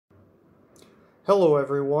Hello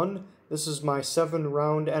everyone, this is my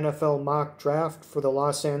 7-round NFL mock draft for the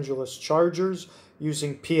Los Angeles Chargers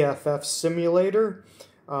using PFF Simulator.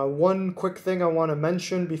 One quick thing I want to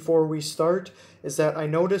mention before we start is that I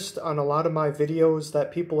noticed on a lot of my videos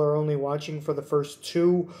that people are only watching for the first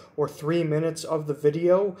 2 or 3 minutes of the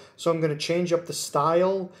video, so I'm going to change up the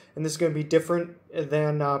style, and this is going to be different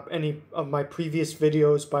than any of my previous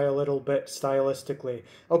videos by a little bit stylistically.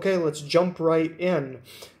 Okay, let's jump right in.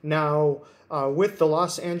 Now, with the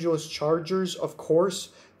Los Angeles Chargers, of course,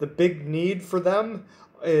 the big need for them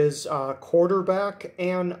is quarterback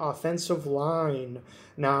and offensive line.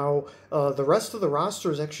 Now, the rest of the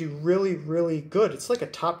roster is actually really good. It's like a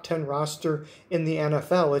top 10 roster in the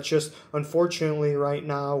NFL. It's just, unfortunately, right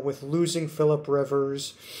now, with losing Phillip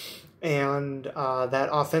Rivers and that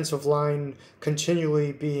offensive line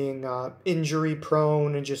continually being injury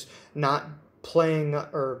prone and just not playing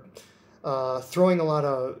or throwing a lot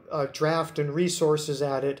of draft and resources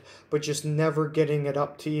at it, but just never getting it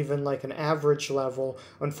up to even like an average level,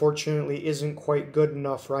 unfortunately isn't quite good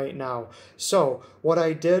enough right now. So what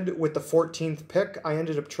I did with the 14th pick, I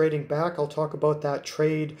ended up trading back. I'll talk about that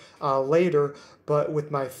trade later. But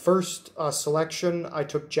with my first selection, I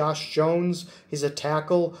took Josh Jones. He's a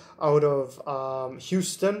tackle out of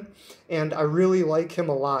Houston, and I really like him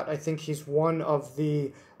a lot. I think he's one of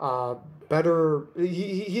the better.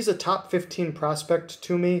 He's a top 15 prospect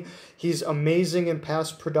to me. He's amazing in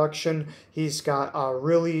pass production. He's got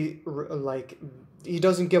he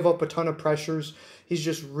doesn't give up a ton of pressures. He's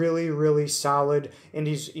just really solid, and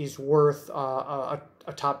he's worth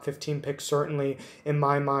a top 15 pick, certainly in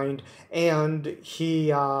my mind. And he's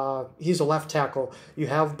a left tackle. You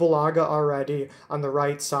have Bulaga already on the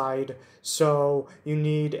right side, so you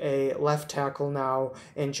need a left tackle now,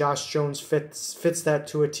 and Josh Jones fits that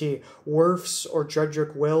to a T. Wirfs or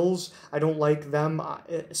Jedrick Wills, I don't like them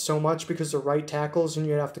so much because they're right tackles, and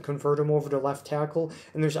you have to convert them over to left tackle,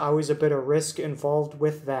 and there's always a bit of risk involved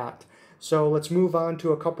with that. So let's move on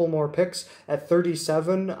to a couple more picks. At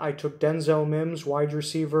 37, I took Denzel Mims, wide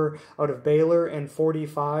receiver out of Baylor, and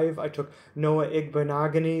 45, I took Noah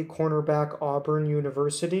Igbenogany, cornerback, Auburn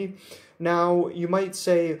University. Now, you might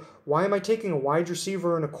say, why am I taking a wide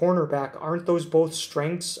receiver and a cornerback? Aren't those both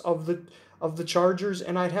strengths of the Chargers?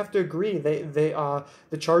 And I'd have to agree. The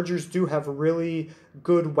Chargers do have really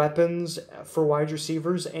good weapons for wide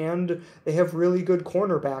receivers, and they have really good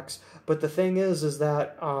cornerbacks. But the thing is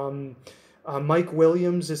that Mike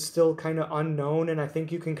Williams is still kind of unknown, and I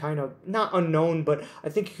think you can kind of, not unknown, but I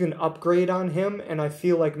think you can upgrade on him, and I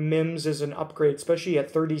feel like Mims is an upgrade, especially at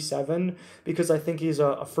 37, because I think he's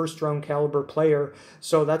a first-round caliber player,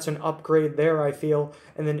 so that's an upgrade there, I feel.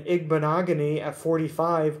 And then Igbenogany at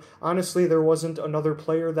 45, honestly, there wasn't another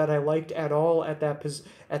player that I liked at all at that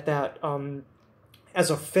as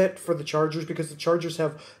a fit for the Chargers, because the Chargers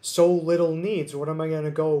have so little needs. What am I going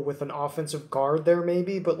to go with, an offensive guard there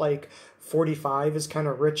maybe? But like 45 is kind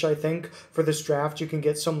of rich, I think, for this draft. You can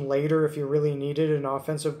get some later if you really needed an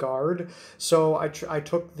offensive guard. So I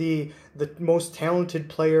took the most talented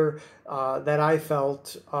player that I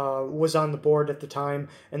felt was on the board at the time,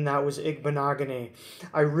 and that was Igbenogany.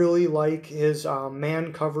 I really like his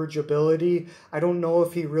man coverage ability. I don't know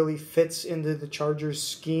if he really fits into the Chargers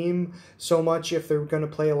scheme so much. If they're going to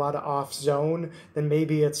play a lot of off zone, then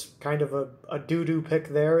maybe it's kind of a doo-doo pick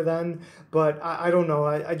there then. But I don't know.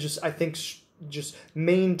 I think just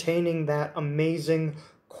maintaining that amazing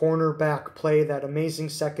cornerback play, that amazing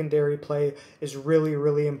secondary play, is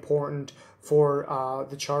really important for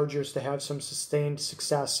the Chargers to have some sustained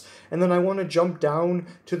success. And then I want to jump down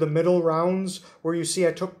to the middle rounds, where you see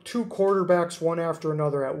I took 2 quarterbacks one after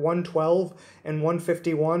another. At 112 and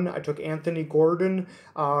 151, I took Anthony Gordon,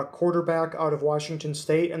 quarterback out of Washington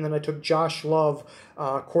State, and then I took Josh Love,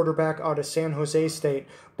 quarterback out of San Jose State.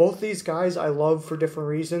 Both these guys I love for different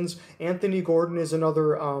reasons. Anthony Gordon is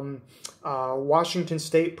another Washington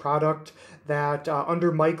State product that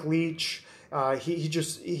under Mike Leach,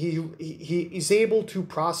 he's able to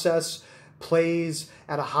process plays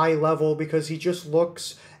at a high level, because he just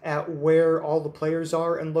looks at where all the players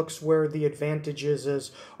are and looks where the advantages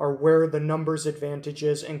is, or where the numbers advantage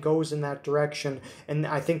is, and goes in that direction. And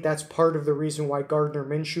I think that's part of the reason why Gardner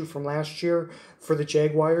Minshew from last year for the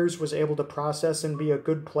Jaguars was able to process and be a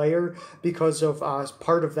good player, because of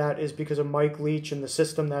part of that is because of Mike Leach and the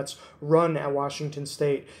system that's run at Washington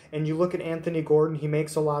State. And you look at Anthony Gordon, he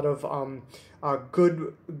makes a lot of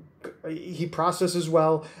he processes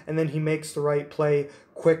well, and then he makes the right play,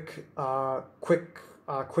 quick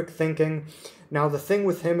thinking. Now the thing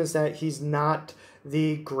with him is that he's not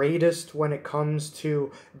the greatest when it comes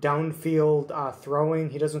to downfield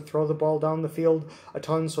throwing. He doesn't throw the ball down the field a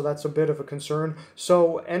ton, so that's a bit of a concern.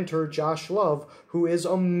 So enter Josh Love, who is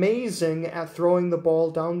amazing at throwing the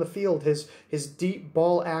ball down the field. His deep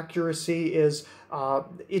ball accuracy is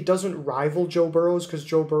it doesn't rival Joe Burrow's, because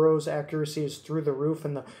Joe Burrow's accuracy is through the roof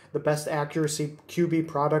and the best accuracy QB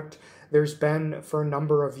product there's been for a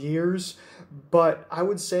number of years. But I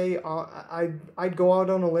would say I'd go out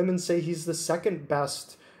on a limb and say he's the second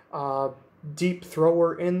best deep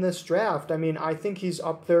thrower in this draft. I mean, I think he's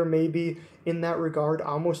up there maybe in that regard,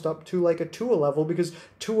 almost up to like a Tua level, because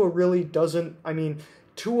Tua really doesn't, I mean,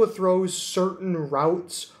 Tua throws certain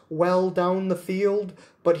routes well down the field,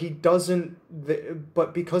 but he doesn't,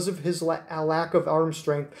 but because of his lack of arm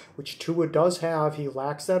strength, which Tua does have, he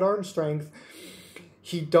lacks that arm strength,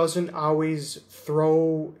 he doesn't always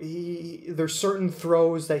throw, there's certain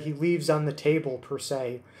throws that he leaves on the table, per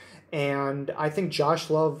se. And I think Josh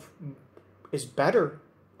Love is better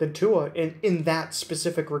than Tua in that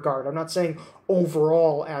specific regard. I'm not saying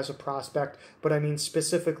overall as a prospect, but I mean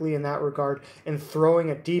specifically in that regard. And throwing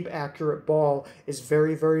a deep, accurate ball is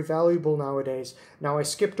very, very valuable nowadays. Now, I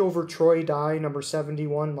skipped over Troy Dye, number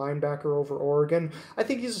 71, linebacker over Oregon. I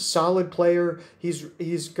think he's a solid player.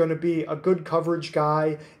 He's going to be a good coverage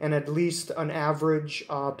guy and at least an average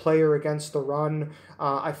player against the run.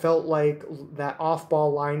 I felt like that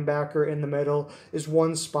off-ball linebacker in the middle is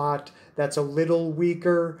one spot that's a little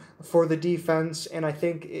weaker for the defense, and I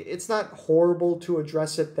think it's not horrible to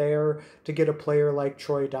address it there to get a player like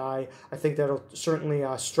Troy Dye. I think that'll certainly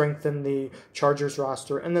strengthen the Chargers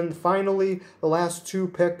roster. And then finally, the last two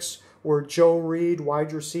picks were Joe Reed,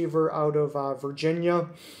 wide receiver out of Virginia,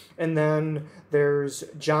 and then there's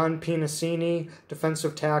John Pinacini,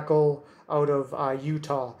 defensive tackle out of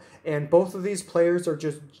Utah. And both of these players are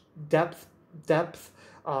just depth.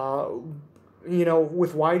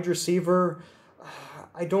 With wide receiver,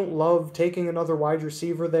 I don't love taking another wide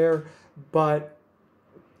receiver there, but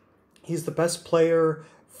he's the best player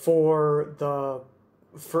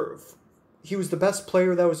he was the best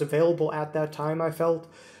player that was available at that time, I felt.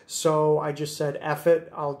 So I just said, F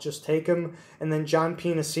it, I'll just take him. And then John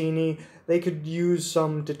Pinacini, they could use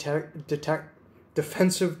some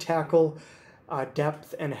defensive tackle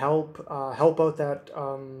depth and help out that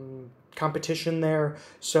competition there.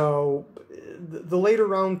 So the later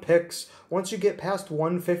round picks, once you get past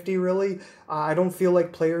 150, really, I don't feel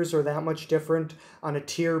like players are that much different on a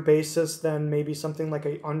tier basis than maybe something like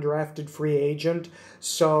an undrafted free agent.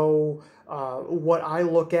 So what I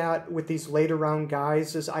look at with these later round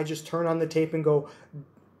guys is I just turn on the tape and go,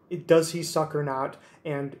 does he suck or not?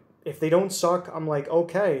 And if they don't suck, I'm like,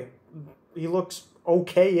 okay, he looks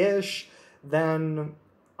okay-ish, then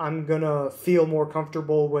I'm going to feel more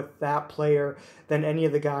comfortable with that player than any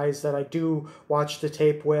of the guys that I do watch the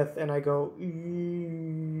tape with, and I go,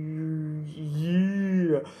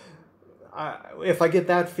 yeah. If I get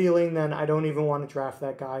that feeling, then I don't even want to draft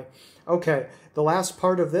that guy. Okay, the last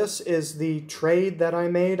part of this is the trade that I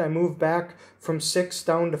made. I moved back from 6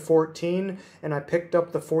 down to 14, and I picked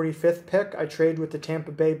up the 45th pick. I traded with the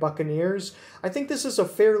Tampa Bay Buccaneers. I think this is a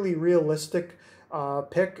fairly realistic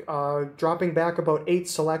pick, dropping back about 8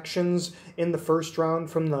 selections in the first round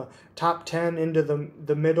from the top 10 into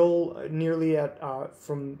the middle, nearly at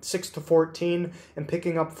from 6 to 14, and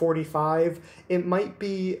picking up 45. It might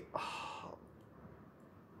be.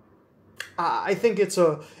 I think it's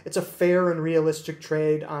a fair and realistic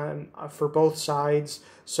trade for both sides,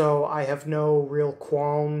 so I have no real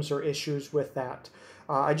qualms or issues with that.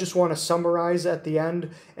 I just want to summarize at the end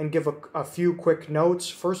and give a few quick notes.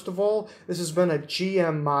 First of all, this has been a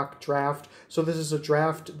GM mock draft, so this is a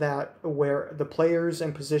draft where the players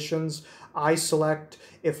and positions I select.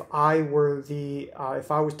 If I was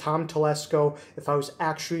Tom Telesco, if I was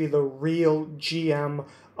actually the real GM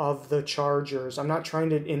of the Chargers. I'm not trying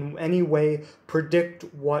to in any way predict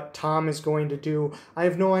what Tom is going to do. I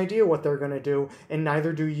have no idea what they're going to do, and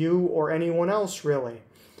neither do you or anyone else really.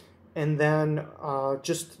 And then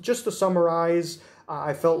just to summarize,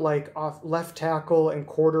 I felt like left tackle and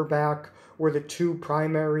quarterback were the two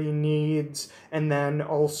primary needs, and then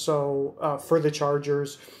also for the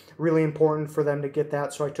Chargers, really important for them to get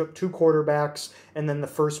that. So I took 2 quarterbacks, and then the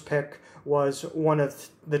first pick was one of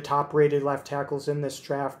the top-rated left tackles in this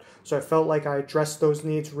draft. So I felt like I addressed those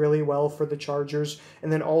needs really well for the Chargers.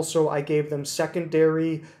 And then also I gave them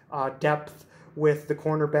secondary depth with the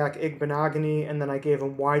cornerback Igbenogany, and then I gave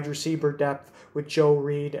him wide receiver depth with Joe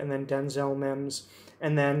Reed and then Denzel Mims.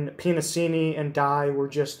 And then Pinacini and Dye were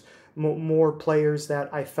just more players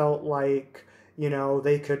that I felt like you know,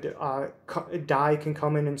 they could Dye can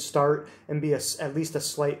come in and start and be at least a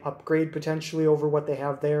slight upgrade potentially over what they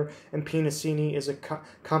have there. And Pinasini is a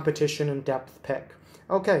competition and depth pick.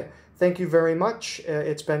 Okay, thank you very much.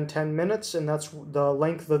 It's been 10 minutes, and that's the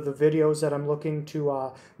length of the videos that I'm looking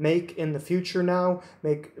to make in the future now.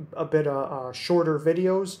 Make a bit shorter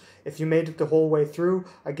videos. If you made it the whole way through,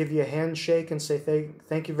 I give you a handshake and say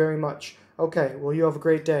thank you very much. Okay, well, you have a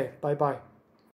great day. Bye-bye.